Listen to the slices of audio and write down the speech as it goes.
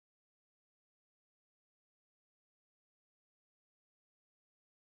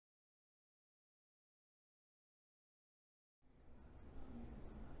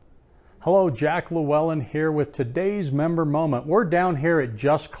Hello, Jack Llewellyn here with today's member moment. We're down here at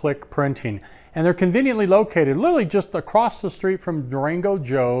Just Click Printing, and they're conveniently located literally just across the street from Durango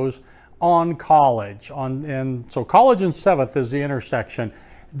Joe's on College. So College and 7th is the intersection.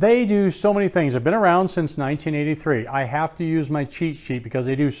 They do so many things. They've been around since 1983. I have to use my cheat sheet because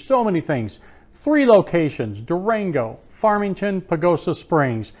they do so many things. 3 locations: Durango, Farmington, Pagosa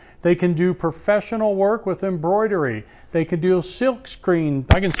Springs. They can do professional work with embroidery. They can do silk screen,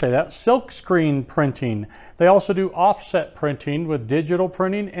 I can say that, silk screen printing. They also do offset printing with digital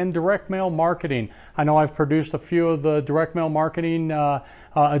printing and direct mail marketing. I know I've produced a few of the direct mail marketing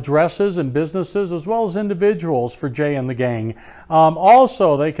addresses and businesses as well as individuals for Jay and the gang.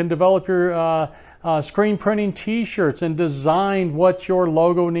 Also, they can develop your screen printing t-shirts and design what your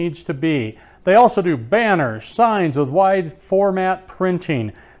logo needs to be. They also do banners, signs with wide format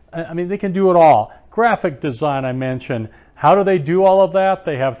printing. I mean, they can do it all. Graphic design, I mentioned. How do they do all of that?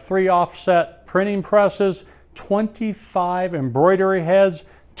 They have 3 offset printing presses, 25 embroidery heads,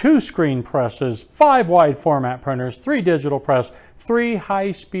 2 screen presses, 5 wide format printers, 3 digital press, 3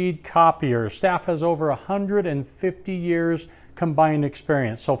 high-speed copiers. Staff has over 150 years combined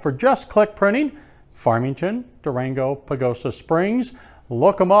experience. So for Just Click Printing, Farmington, Durango, Pagosa Springs,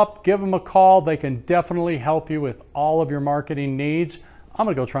 look them up, give them a call. They can definitely help you with all of your marketing needs. I'm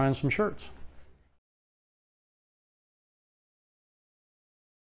gonna go try on some shirts.